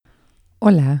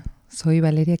Hola, soy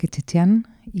Valeria Quechichian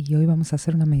y hoy vamos a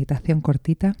hacer una meditación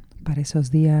cortita para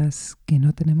esos días que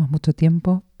no tenemos mucho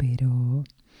tiempo, pero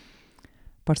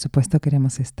por supuesto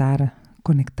queremos estar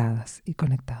conectadas y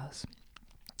conectados.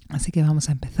 Así que vamos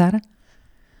a empezar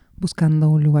buscando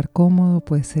un lugar cómodo,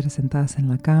 puede ser sentadas en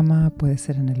la cama, puede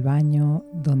ser en el baño,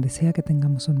 donde sea que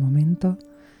tengamos un momento,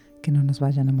 que no nos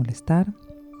vayan a molestar.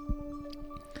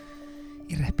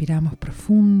 Y respiramos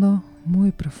profundo,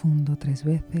 muy profundo, 3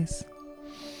 veces.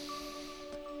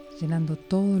 Llenando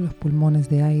todos los pulmones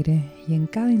de aire, y en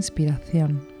cada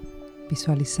inspiración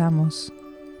visualizamos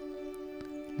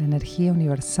la energía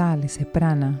universal, ese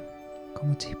prana,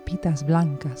 como chispitas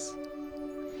blancas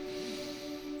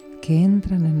que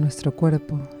entran en nuestro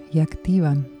cuerpo y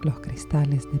activan los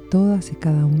cristales de todas y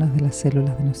cada una de las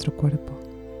células de nuestro cuerpo.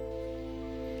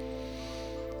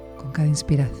 Con cada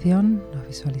inspiración nos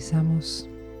visualizamos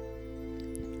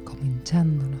como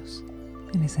hinchándonos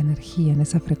en esa energía, en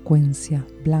esa frecuencia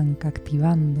blanca,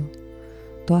 activando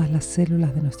todas las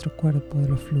células de nuestro cuerpo, de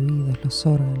los fluidos, los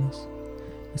órganos,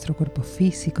 nuestro cuerpo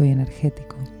físico y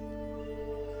energético.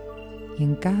 Y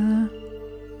en cada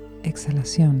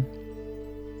exhalación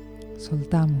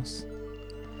soltamos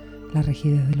la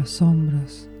rigidez de los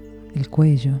hombros, el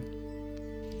cuello.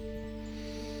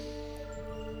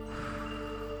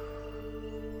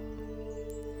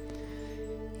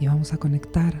 Y vamos a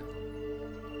conectar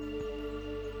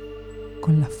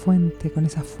con la fuente, con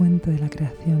esa fuente de la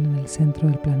creación en el centro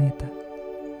del planeta.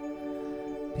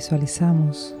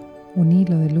 Visualizamos un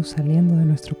hilo de luz saliendo de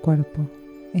nuestro cuerpo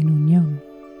en unión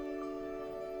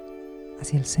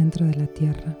hacia el centro de la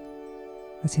Tierra,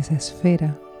 hacia esa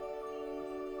esfera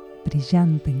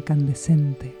brillante,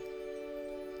 incandescente,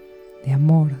 de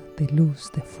amor, de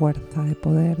luz, de fuerza, de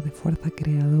poder, de fuerza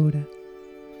creadora.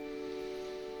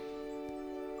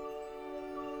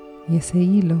 Y ese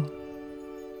hilo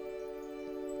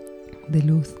de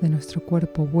luz de nuestro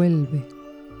cuerpo vuelve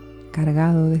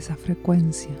cargado de esa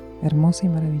frecuencia hermosa y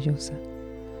maravillosa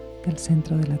del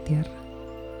centro de la Tierra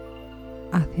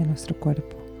hacia nuestro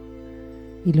cuerpo,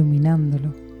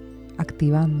 iluminándolo,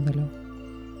 activándolo,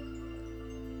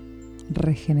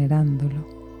 regenerándolo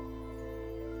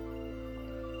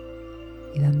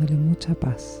y dándole mucha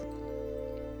paz.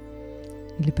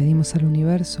 Y le pedimos al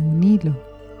universo un hilo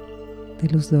de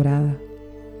luz dorada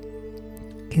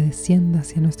que descienda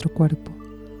hacia nuestro cuerpo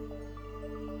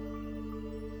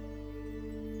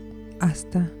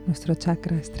hasta nuestro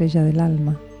chakra estrella del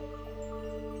alma,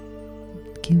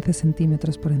 15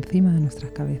 centímetros por encima de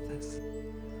nuestras cabezas,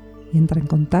 y entra en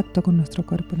contacto con nuestro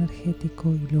cuerpo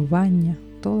energético y lo baña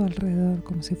todo alrededor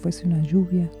como si fuese una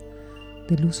lluvia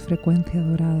de luz frecuencia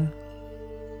dorada.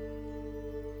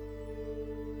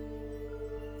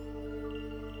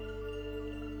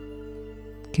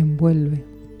 Que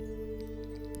envuelve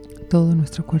todo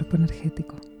nuestro cuerpo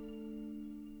energético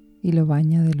y lo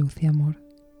baña de luz y amor.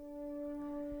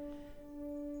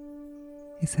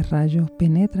 Ese rayo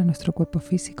penetra nuestro cuerpo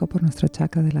físico por nuestro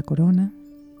chakra de la corona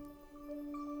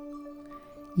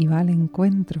y va al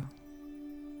encuentro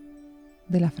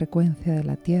de la frecuencia de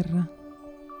la Tierra,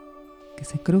 que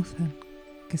se cruzan,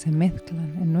 que se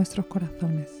mezclan en nuestros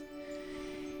corazones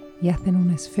y hacen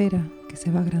una esfera que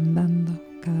se va agrandando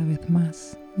cada vez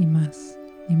más y más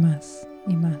y más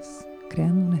y más,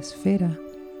 creando una esfera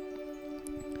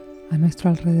a nuestro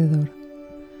alrededor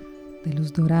de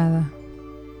luz dorada,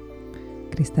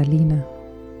 cristalina,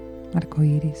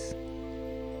 arcoíris,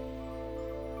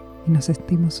 y nos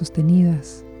sentimos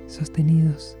sostenidas,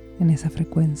 sostenidos en esa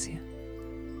frecuencia,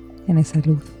 en esa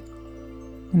luz,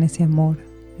 en ese amor,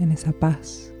 en esa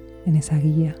paz, en esa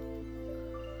guía.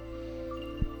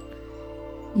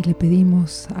 Y le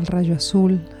pedimos al rayo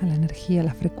azul, a la energía, a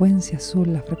la frecuencia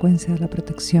azul, la frecuencia de la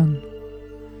protección.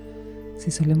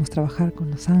 Si solemos trabajar con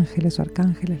los ángeles o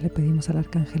arcángeles, le pedimos al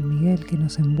arcángel Miguel que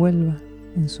nos envuelva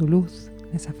en su luz,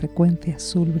 en esa frecuencia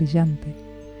azul brillante,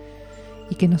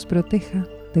 y que nos proteja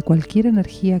de cualquier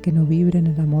energía que no vibre en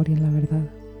el amor y en la verdad.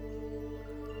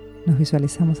 Nos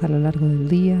visualizamos a lo largo del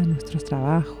día, en nuestros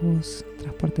trabajos,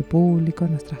 transporte público,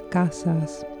 en nuestras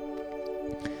casas,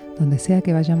 donde sea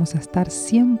que vayamos a estar,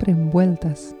 siempre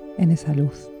envueltas en esa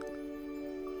luz,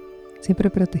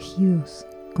 siempre protegidos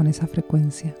con esa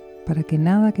frecuencia, para que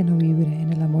nada que no vibre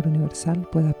en el amor universal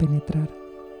pueda penetrar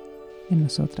en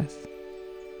nosotras.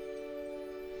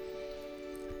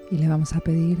 Y le vamos a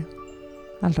pedir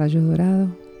al rayo dorado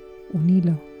un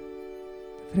hilo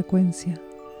de frecuencia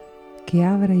que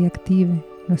abra y active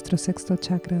nuestro sexto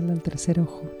chakra del tercer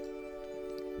ojo,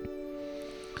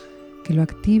 que lo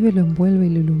active, lo envuelva y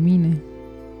lo ilumine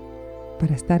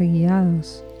para estar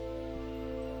guiados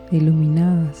e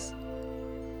iluminadas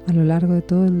a lo largo de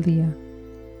todo el día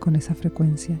con esa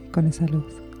frecuencia y con esa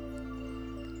luz,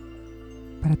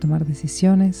 para tomar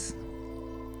decisiones,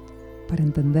 para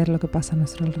entender lo que pasa a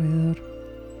nuestro alrededor.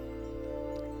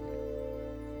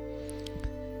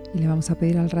 Y le vamos a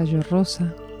pedir al rayo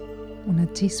rosa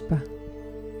una chispa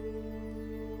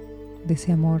de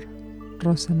ese amor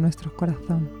rosa en nuestro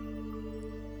corazón,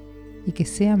 y que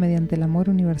sea mediante el amor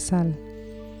universal,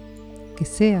 que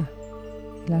sea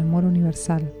el amor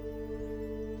universal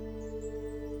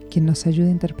quien nos ayude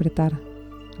a interpretar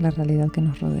la realidad que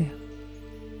nos rodea.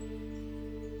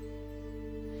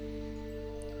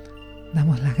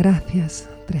 Damos las gracias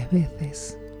 3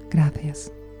 veces.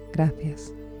 Gracias,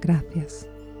 gracias, gracias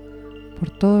por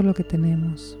todo lo que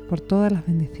tenemos, por todas las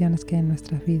bendiciones que hay en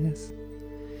nuestras vidas.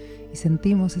 Y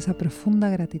sentimos esa profunda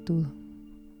gratitud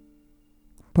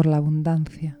por la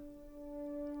abundancia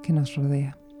que nos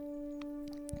rodea.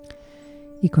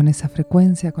 Y con esa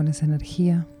frecuencia, con esa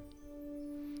energía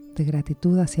de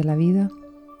gratitud hacia la vida,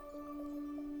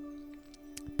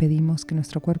 pedimos que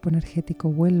nuestro cuerpo energético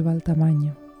vuelva al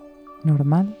tamaño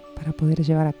normal para poder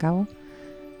llevar a cabo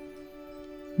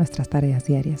nuestras tareas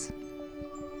diarias.